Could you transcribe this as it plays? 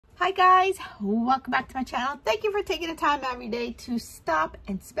Hi guys, welcome back to my channel. Thank you for taking the time every day to stop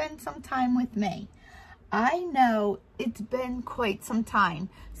and spend some time with me. I know it's been quite some time,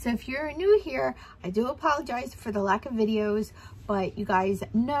 so if you're new here, I do apologize for the lack of videos, but you guys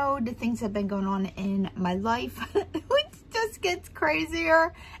know the things that have been going on in my life, which just gets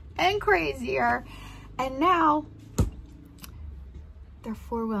crazier and crazier. And now they're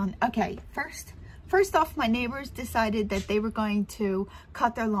four-wheeling. Okay, First off, my neighbors decided that they were going to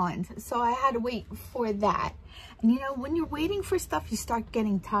cut their lawns. So I had to wait for that. And you know, when you're waiting for stuff, you start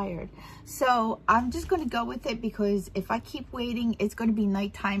getting tired. So I'm just going to go with it because if I keep waiting, it's going to be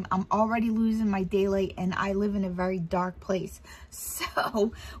nighttime. I'm already losing my daylight and I live in a very dark place.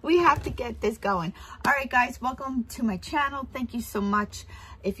 So we have to get this going. All right, guys, welcome to my channel. Thank you so much.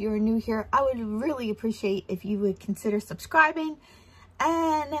 If you're new here, I would really appreciate if you would consider subscribing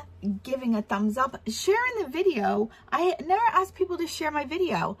and giving a thumbs up, sharing the video. I never ask people to share my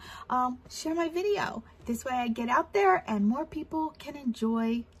video. Share my video. This way I get out there and more people can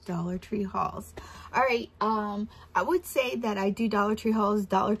enjoy Dollar Tree hauls. All right, I would say that I do Dollar Tree hauls,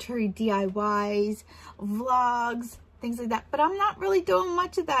 Dollar Tree DIYs, vlogs, things like that, but I'm not really doing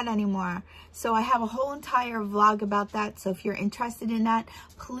much of that anymore. So I have a whole entire vlog about that. So if you're interested in that,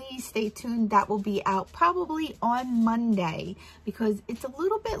 please stay tuned. That will be out probably on Monday because it's a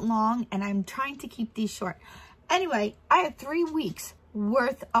little bit long and I'm trying to keep these short. Anyway, I have 3 weeks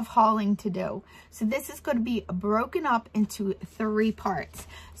worth of hauling to do. So this is going to be broken up into 3 parts.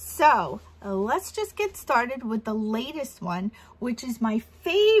 So let's just get started with the latest one, which is my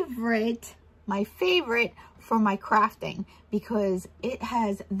favorite for my crafting because it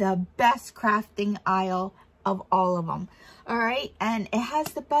has the best crafting aisle of all of them. All right, and it has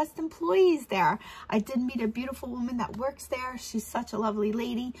the best employees there. I did meet a beautiful woman that works there. She's such a lovely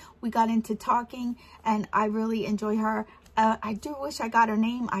lady. We got into talking and I really enjoy her. I do wish I got her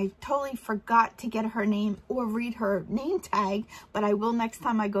name. I totally forgot to get her name or read her name tag, but I will next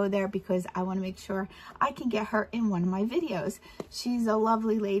time I go there because I want to make sure I can get her in one of my videos. She's a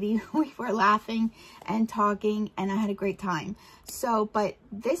lovely lady. We were laughing and talking and I had a great time. So, but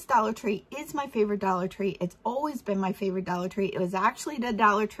this Dollar Tree is my favorite Dollar Tree. It's always been my favorite Dollar Tree. It was actually the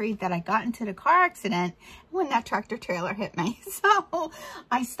Dollar Tree that I got into the car accident when that tractor trailer hit me. So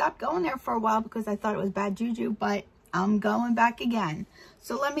I stopped going there for a while because I thought it was bad juju, but I'm going back again.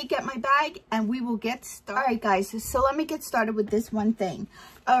 So let me get my bag and we will get started. All right, guys, so let me get started with this one thing.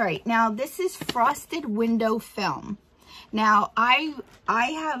 All right, now this is frosted window film. Now, I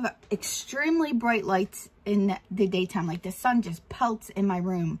have extremely bright lights in the daytime. Like the sun just pelts in my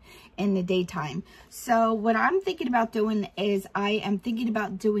room in the daytime. So what I'm thinking about doing is I am thinking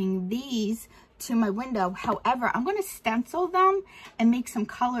about doing these to my window. However, I'm going to stencil them and make some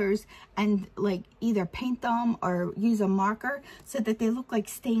colors and like either paint them or use a marker so that they look like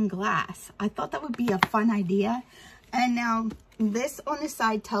stained glass. I thought that would be a fun idea. And now this on the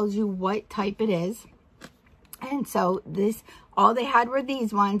side tells you what type it is. And so this, all they had were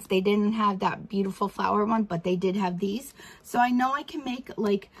these ones. They didn't have that beautiful flower one, but they did have these. So I know I can make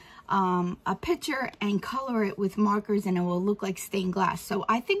like a picture and color it with markers and it will look like stained glass. So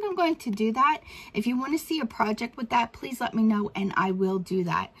I think I'm going to do that. If you want to see a project with that, please let me know and I will do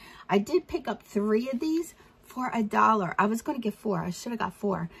that. I did pick up 3 of these for $1. I was going to get 4. I should have got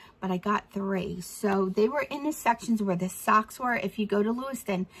 4, but I got 3. So they were in the sections where the socks were. If you go to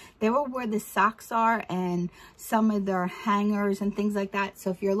Lewiston, they were where the socks are and some of their hangers and things like that. So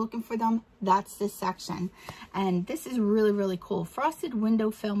if you're looking for them, that's this section. And this is really, really cool. Frosted window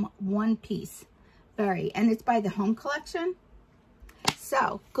film, 1 piece. And it's by the Home Collection.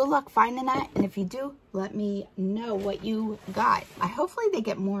 So good luck finding that. And if you do, let me know what you got. Hopefully they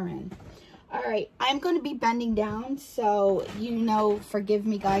get more in. All right, I'm going to be bending down, so, you know, forgive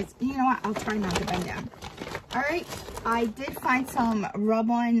me, guys. You know what? I'll try not to bend down. All right, I did find some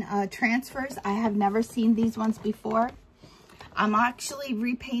rub-on transfers. I have never seen these ones before. I'm actually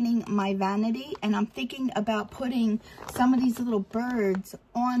repainting my vanity, and I'm thinking about putting some of these little birds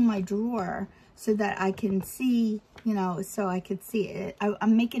on my drawer so that I can see, you know, so I could see it.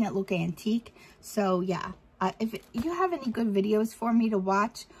 I'm making it look antique, so, yeah. If you have any good videos for me to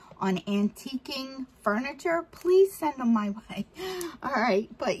watch on antiquing furniture, please send them my way. All right,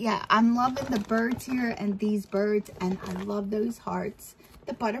 but yeah, I'm loving the birds here and these birds, and I love those hearts.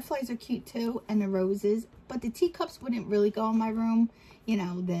 The butterflies are cute too, and the roses, but the teacups wouldn't really go in my room, you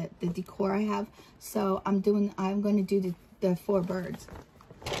know, the decor I have. So I'm going to do the 4 birds.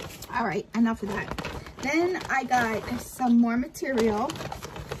 All right, enough of that. Then I got some more material.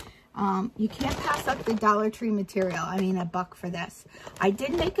 You can't pass up the Dollar Tree material. I mean, $1 for this. I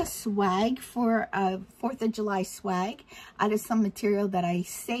did make a swag for a 4th of July swag out of some material that I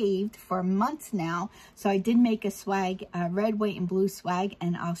saved for months now. So I did make a swag, red, white, and blue swag,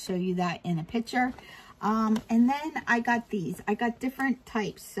 and I'll show you that in a picture. And then I got these. I got different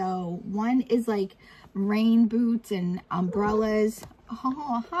types. So one is like rain boots and umbrellas.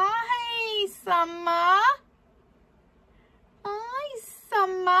 Oh, hi, Summer. Hi,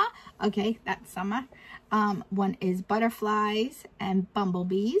 Summer. Okay, that's Summer. One is butterflies and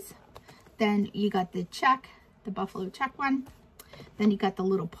bumblebees. Then you got the check, the buffalo check one. Then you got the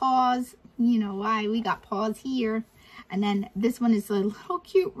little paws. You know why, we got paws here. And then this one is a little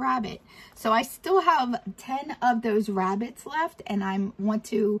cute rabbit. So I still have 10 of those rabbits left, and I want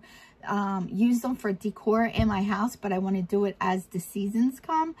to use them for decor in my house, but I want to do it as the seasons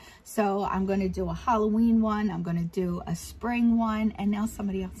come. So I'm going to do a Halloween one. I'm going to do a spring one. And now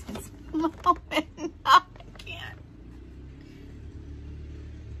somebody else is moving. I can't.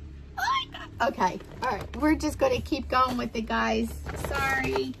 Oh my God. Okay. All right. We're just going to keep going with it, guys.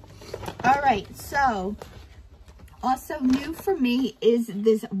 Sorry. All right. So also new for me is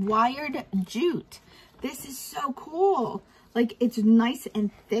this wired jute. This is so cool. Like, it's nice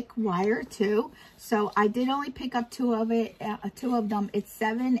and thick wire too. So I did only pick up two of them. It's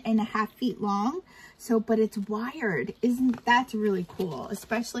 7.5 feet long. So, but it's wired. Isn't that really cool?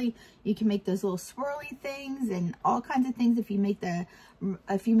 Especially you can make those little swirly things and all kinds of things. If you make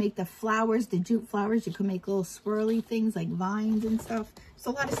the flowers, the jute flowers, you can make little swirly things like vines and stuff. There's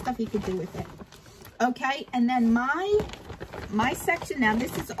a lot of stuff you could do with it. Okay, and then my section now,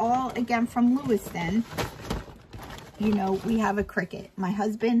 this is all again from Lewiston. You know, we have a Cricut. My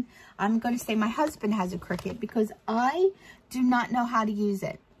husband, I'm going to say my husband has a Cricut because I do not know how to use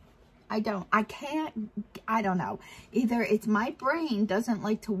it. I don't know. Either it's my brain doesn't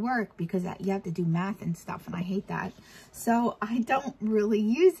like to work because you have to do math and stuff, and I hate that. So I don't really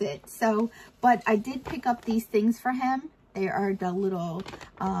use it. So, but I did pick up these things for him. They are the little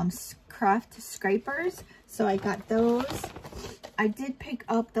craft scrapers. So I got those. I did pick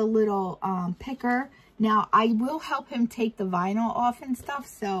up the little picker. Now, I will help him take the vinyl off and stuff,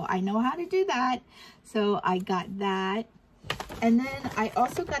 so I know how to do that. So I got that. And then I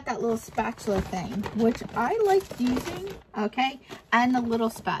also got that little spatula thing, which I like using, okay? And the little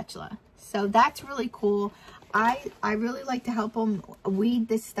spatula. So that's really cool. I really like to help him weed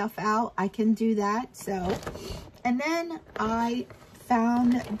this stuff out. I can do that, so. And then I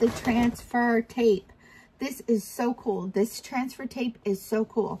found the transfer tape. This is so cool. This transfer tape is so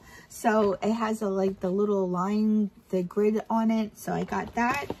cool. So it has like the little line, the grid on it. So I got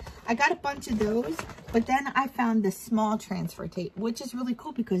that. I got a bunch of those, but then I found the small transfer tape, which is really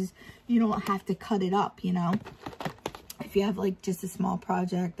cool because you don't have to cut it up, you know, if you have like just a small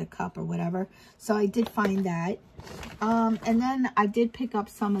project, a cup or whatever. So I did find that. And then I did pick up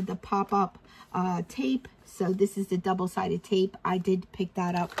some of the pop-up tape. So this is the double-sided tape. I did pick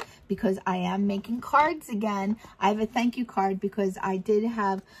that up because I am making cards again. I have a thank you card because I did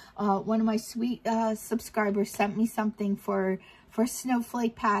have one of my sweet subscribers sent me something for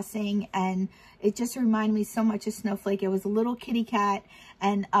Snowflake passing, and it just reminded me so much of Snowflake. It was a little kitty cat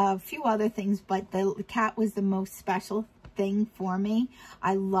and a few other things, but the cat was the most special thing for me.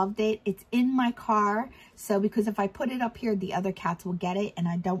 I loved it. It's in my car, so because if I put it up here, the other cats will get it, and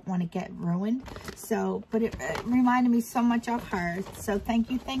I don't want to get ruined. So, but it reminded me so much of her. So thank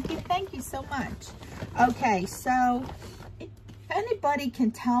you so much. Okay, so if anybody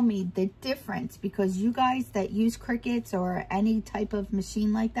can tell me the difference, because you guys that use Cricuts or any type of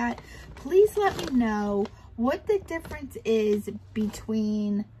machine like that, please let me know what the difference is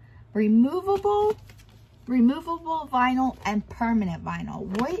between removable vinyl and permanent vinyl.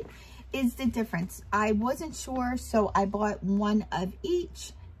 What is the difference? I wasn't sure, so I bought one of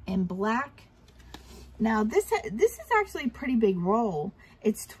each in black. Now this is actually a pretty big roll.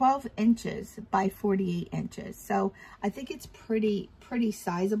 It's 12 inches by 48 inches, so I think it's pretty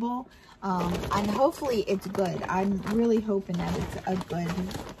sizable, and hopefully it's good. I'm really hoping that it's a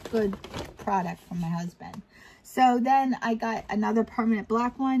good product from my husband. So then I got another permanent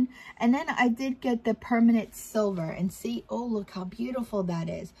black one, and then I did get the permanent silver, and see, oh, look how beautiful that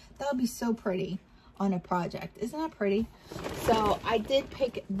is. That would be so pretty on a project. Isn't that pretty? So I did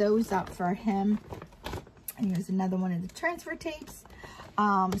pick those up for him. And here's another one of the transfer tapes.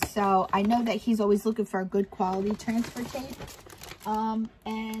 So I know that he's always looking for a good quality transfer tape.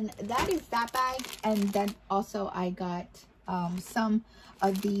 And that is that bag. And then also I got some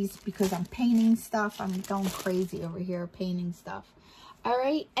of these because I'm painting stuff. I'm going crazy over here painting stuff. All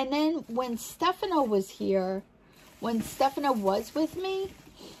right. And then when Stefano was here, when Stefano was with me,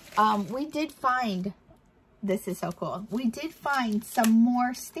 we did find, this is so cool, we did find some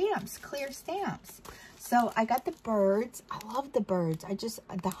more stamps, clear stamps. So I got the birds. I love the birds.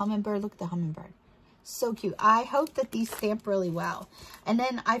 The hummingbird, look at the hummingbird. So cute. I hope that these stamp really well. And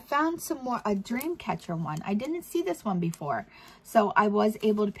then I found some more, a dream catcher one. I didn't see this one before, so I was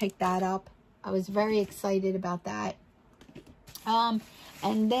able to pick that up. I was very excited about that. And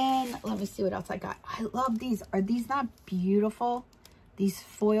then let me see what else I got. I love these. Are these not beautiful? These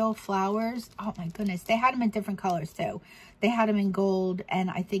foil flowers. Oh my goodness. They had them in different colors too. They had them in gold and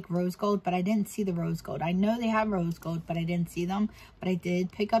I think rose gold, but I didn't see the rose gold. I know they have rose gold, but I didn't see them. But I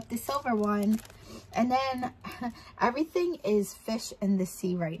did pick up the silver one. And then everything is fish in the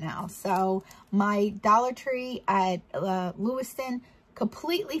sea right now. So my Dollar Tree at Lewiston,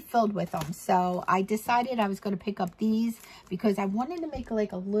 completely filled with them. So I decided I was going to pick up these because I wanted to make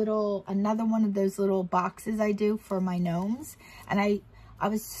like another one of those little boxes I do for my gnomes. And I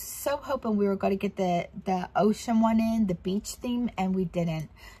was so hoping we were going to get the ocean one in, the beach theme, and we didn't.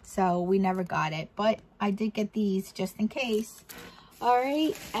 So we never got it, but I did get these just in case. All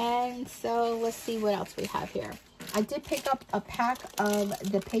right, and so let's see what else we have here. I did pick up a pack of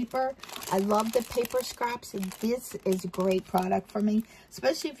the paper. I love the paper scraps. This is a great product for me,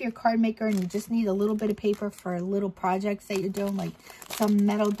 especially if you're a card maker and you just need a little bit of paper for little projects that you're doing, like some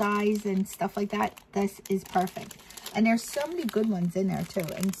metal dies and stuff like that. This is perfect. And there's so many good ones in there too,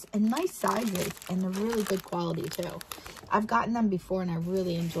 and nice sizes, and they're really good quality too. I've gotten them before and I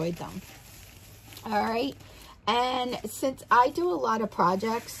really enjoyed them. All right, and since I do a lot of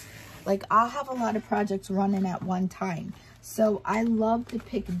projects, like I'll have a lot of projects running at one time, so I love to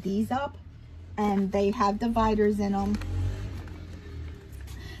pick these up, and they have dividers in them.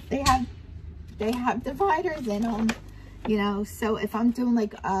 They have dividers in them, you know, so if I'm doing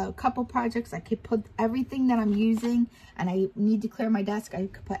like a couple projects, I could put everything that I'm using, and I need to clear my desk, I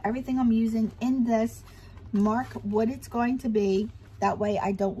could put everything I'm using in this, mark what it's going to be. That way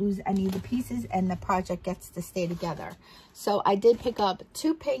I don't lose any of the pieces and the project gets to stay together. So I did pick up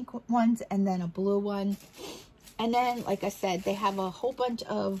 2 pink ones and then a blue one. And then, like I said, they have a whole bunch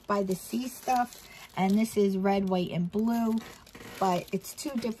of by the sea stuff. And this is red, white, and blue. But it's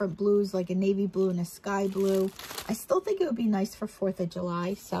 2 different blues, like a navy blue and a sky blue. I still think it would be nice for 4th of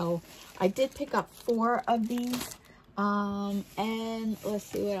July. So I did pick up 4 of these. And let's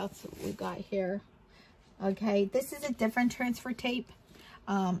see what else we got here. Okay, this is a different transfer tape.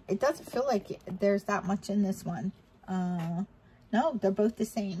 It doesn't feel like there's that much in this one. No, they're both the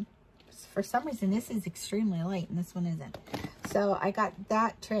same. For some reason, this is extremely light and this one isn't. So I got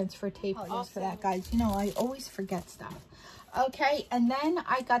that transfer tape also for that, guys. You know, I always forget stuff. Okay, and then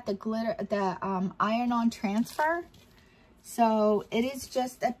I got the glitter, the iron-on transfer. So it is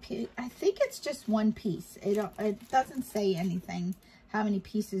just a piece. I think it's just 1 piece. It doesn't say anything how many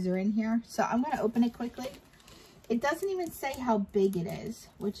pieces are in here. So I'm going to open it quickly. It doesn't even say how big it is,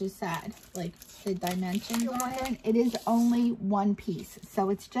 which is sad. Like the dimensions on it. It is only 1 piece. So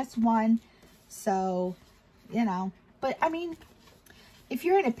it's just 1. So, you know, but I mean, if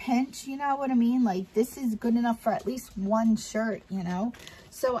you're in a pinch, you know what I mean? Like this is good enough for at least 1 shirt, you know?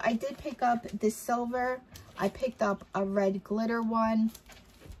 So I did pick up this silver. I picked up a red glitter one.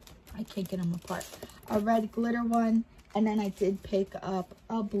 I can't get them apart. A red glitter one. And then I did pick up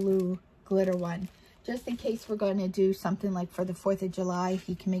a blue glitter one, just in case we're going to do something like for the 4th of July,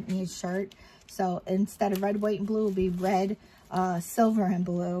 he can make me a shirt. So instead of red, white, and blue, it'll be red, silver, and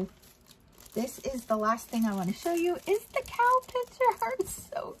blue. This is the last thing I want to show you is the cow picture. It's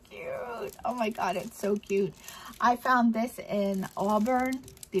so cute. Oh my God, it's so cute. I found this in Auburn,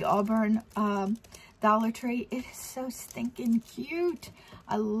 the Auburn Dollar Tree. It is so stinking cute.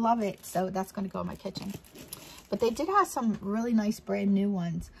 I love it. So that's going to go in my kitchen. But they did have some really nice brand new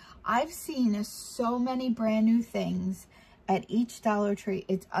ones. I've seen so many brand new things at each Dollar Tree.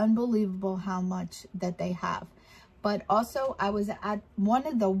 It's unbelievable how much that they have. But also, I was at one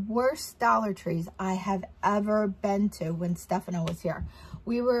of the worst Dollar Trees I have ever been to when Stefano was here.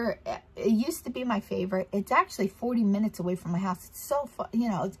 It used to be my favorite. It's actually 40 minutes away from my house. It's so fun, you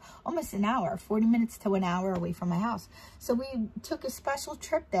know, it's almost an hour, 40 minutes to an hour away from my house. So we took a special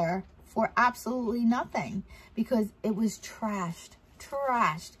trip there for absolutely nothing because it was trashed.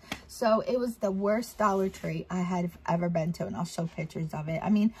 So it was the worst Dollar Tree I had ever been to, and I'll show pictures of it.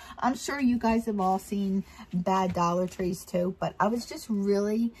 I mean, I'm sure you guys have all seen bad Dollar Trees too, but I was just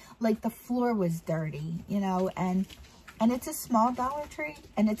really, like, the floor was dirty, you know, and it's a small Dollar Tree,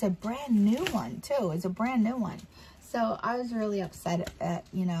 and it's a brand new one too. It's a brand new one. So I was really upset at,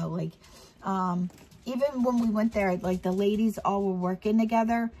 you know, like, even when we went there, like the ladies all were working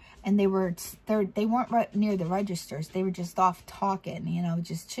together, and they weren't right near the registers. They were just off talking, you know,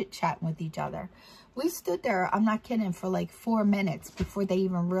 just chit-chatting with each other. We stood there, I'm not kidding, for like 4 minutes before they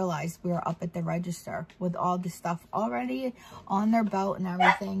even realized we were up at the register with all the stuff already on their belt and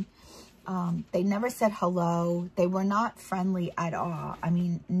everything. They never said hello. They were not friendly at all. I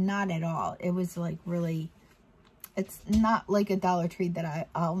mean, not at all. It was like really, it's not like a Dollar Tree that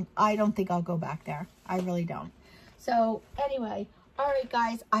I don't think I'll go back there. I really don't. So anyway, all right,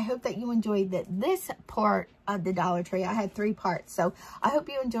 guys, I hope that you enjoyed this part of the Dollar Tree. I had 3 parts, so I hope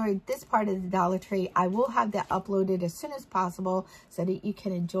you enjoyed this part of the Dollar Tree. I will have that uploaded as soon as possible so that you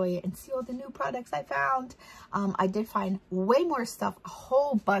can enjoy it and see all the new products I found. I did find way more stuff, a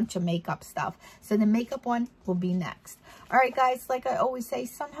whole bunch of makeup stuff. So the makeup one will be next. All right, guys, like I always say,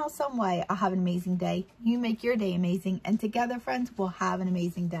 somehow, some way, I'll have an amazing day. You make your day amazing, and together, friends, we'll have an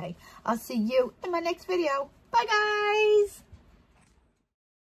amazing day. I'll see you in my next video. Bye, guys.